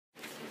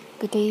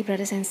Good day,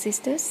 brothers and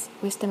sisters.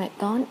 Wisdom at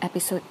Dawn,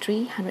 episode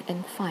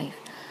 305.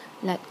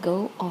 Let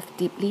go of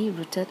deeply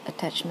rooted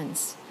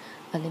attachments,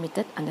 a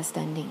limited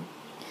understanding.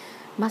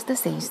 Master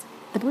says,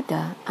 the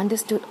Buddha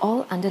understood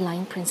all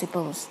underlying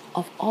principles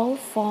of all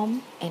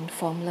form and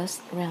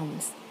formless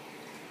realms.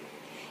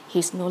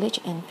 His knowledge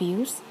and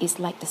views is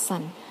like the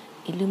sun,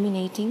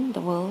 illuminating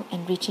the world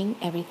and reaching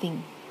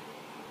everything.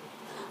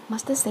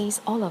 Master says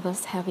all of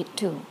us have it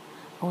too,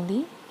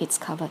 only it's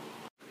covered.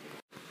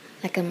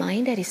 Like a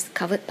mind that is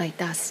covered by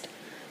dust,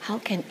 how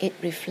can it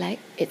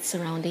reflect its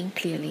surrounding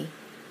clearly?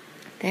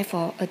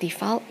 Therefore, a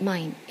defiled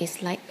mind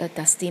is like a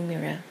dusty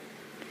mirror.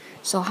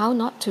 So how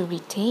not to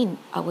retain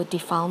our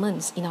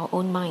defilements in our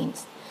own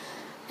minds?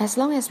 As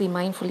long as we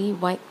mindfully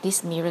wipe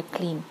this mirror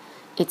clean,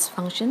 its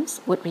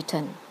functions would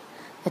return.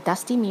 A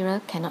dusty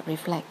mirror cannot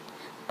reflect,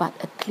 but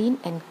a clean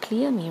and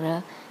clear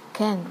mirror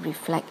can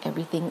reflect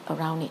everything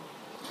around it.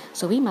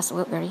 So we must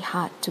work very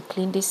hard to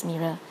clean this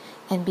mirror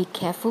and be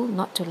careful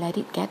not to let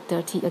it get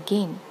dirty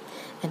again.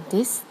 And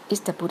this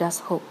is the Buddha's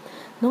hope,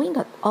 knowing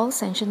that all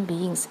sentient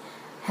beings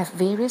have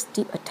various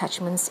deep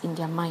attachments in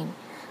their mind.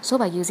 So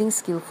by using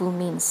skillful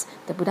means,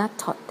 the Buddha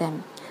taught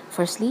them,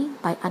 firstly,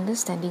 by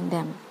understanding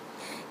them.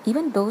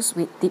 Even those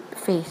with deep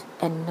faith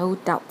and no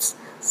doubts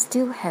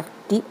still have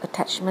deep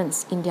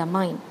attachments in their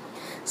mind.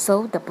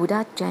 So the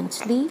Buddha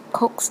gently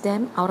coaxed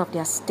them out of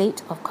their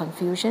state of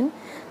confusion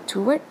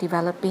toward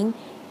developing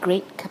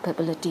great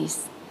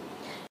capabilities.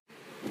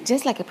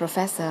 Just like a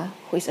professor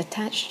who is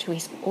attached to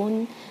his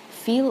own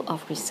field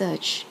of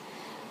research,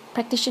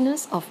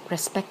 practitioners of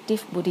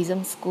respective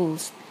Buddhism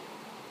schools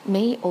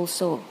may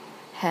also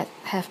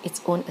have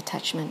its own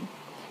attachment.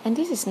 And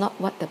this is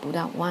not what the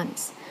Buddha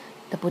wants.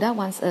 The Buddha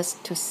wants us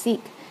to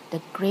seek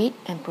the great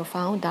and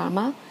profound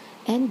Dharma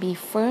and be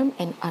firm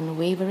and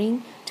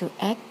unwavering to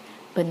act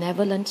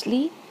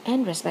benevolently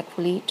and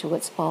respectfully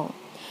towards all,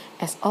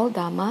 as all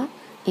Dharma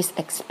is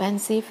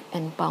expansive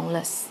and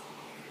boundless.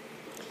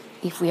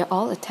 If we are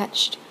all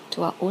attached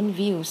to our own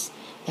views,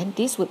 then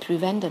this would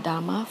prevent the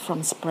Dharma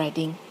from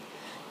spreading.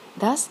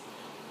 Thus,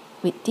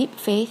 with deep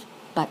faith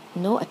but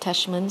no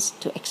attachments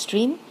to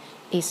extreme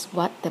is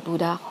what the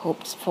Buddha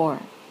hopes for.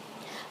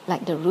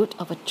 Like the root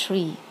of a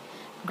tree,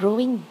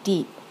 growing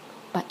deep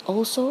but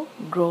also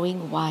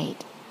growing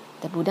wide.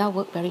 The Buddha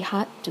worked very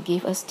hard to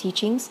give us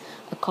teachings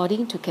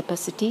according to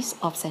capacities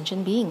of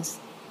sentient beings.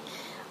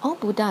 All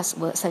Buddhas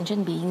were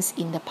sentient beings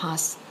in the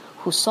past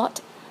who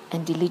sought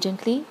and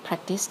diligently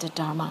practiced the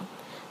Dharma.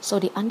 So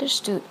they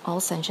understood all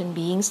sentient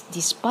beings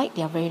despite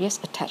their various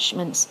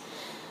attachments,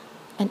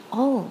 and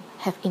all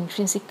have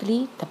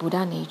intrinsically the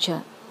Buddha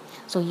nature.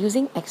 So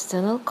using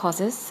external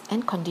causes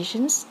and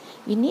conditions,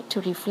 we need to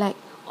reflect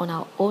on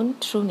our own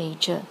true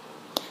nature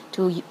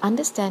to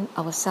understand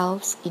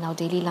ourselves in our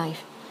daily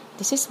life.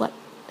 This is what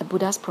the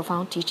Buddha's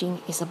profound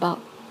teaching is about,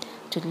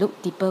 to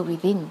look deeper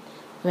within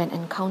when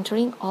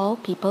encountering all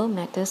people,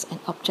 matters,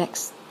 and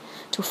objects,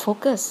 to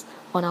focus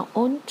on our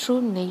own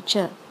true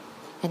nature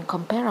and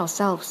compare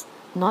ourselves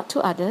not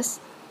to others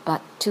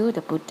but to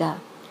the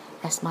Buddha.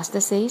 As Master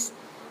says,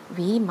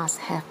 we must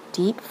have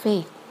deep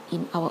faith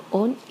in our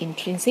own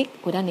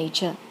intrinsic Buddha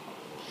nature.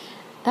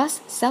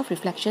 Thus,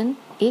 self-reflection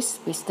is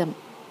wisdom,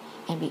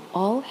 and we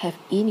all have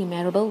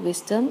innumerable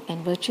wisdom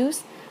and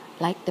virtues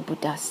like the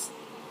Buddhas.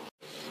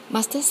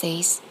 Master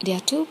says there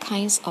are two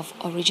kinds of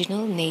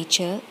original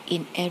nature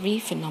in every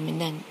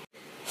phenomenon.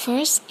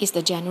 First is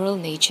the general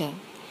nature.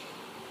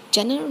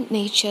 General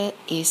nature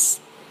is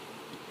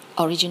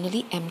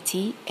originally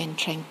empty and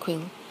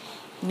tranquil,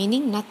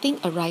 meaning nothing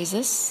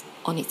arises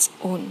on its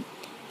own.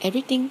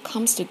 Everything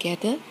comes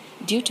together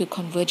due to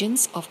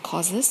convergence of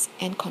causes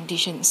and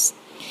conditions.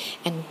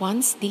 And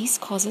once these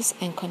causes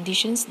and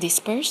conditions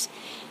disperse,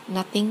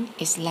 nothing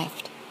is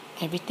left.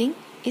 Everything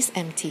is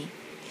empty.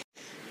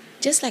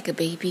 Just like a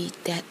baby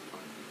that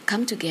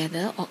come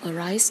together or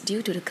arise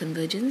due to the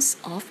convergence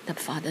of the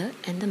father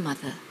and the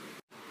mother.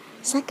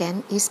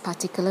 Second is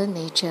particular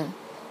nature.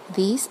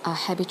 These are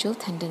habitual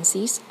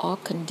tendencies or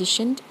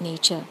conditioned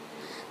nature.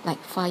 Like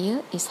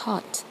fire is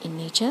hot in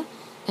nature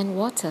and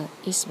water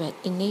is wet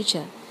in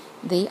nature.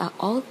 They are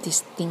all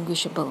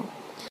distinguishable.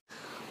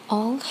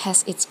 All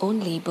has its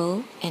own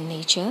label and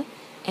nature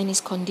and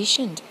is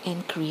conditioned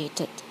and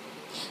created.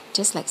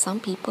 Just like some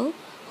people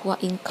who are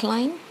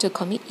inclined to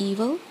commit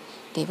evil,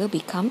 they will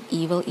become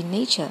evil in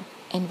nature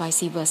and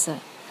vice versa.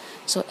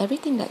 So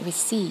everything that we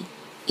see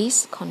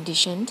is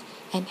conditioned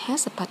and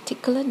has a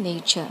particular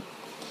nature,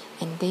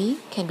 and they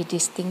can be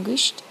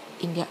distinguished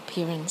in their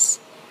appearance.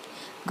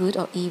 Good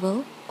or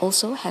evil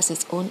also has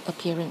its own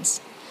appearance,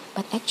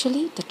 but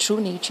actually the true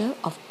nature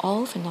of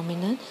all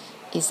phenomena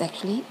is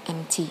actually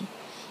empty.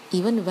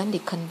 Even when they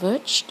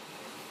converge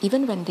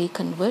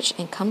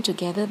and come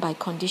together by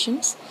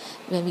conditions,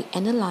 when we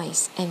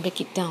analyze and break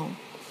it down,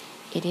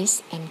 it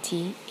is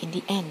empty in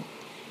the end,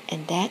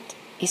 and that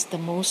is the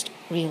most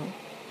real.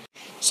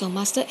 So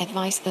Master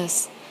advised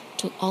us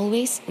to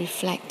always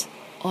reflect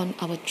on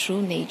our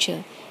true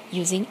nature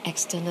using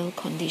external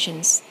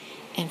conditions,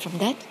 and from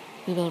that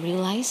we will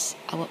realize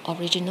our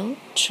original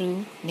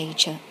true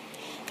nature.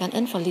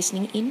 Kangen for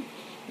listening in.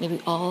 May we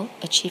all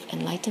achieve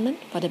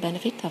enlightenment for the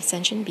benefit of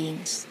sentient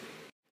beings.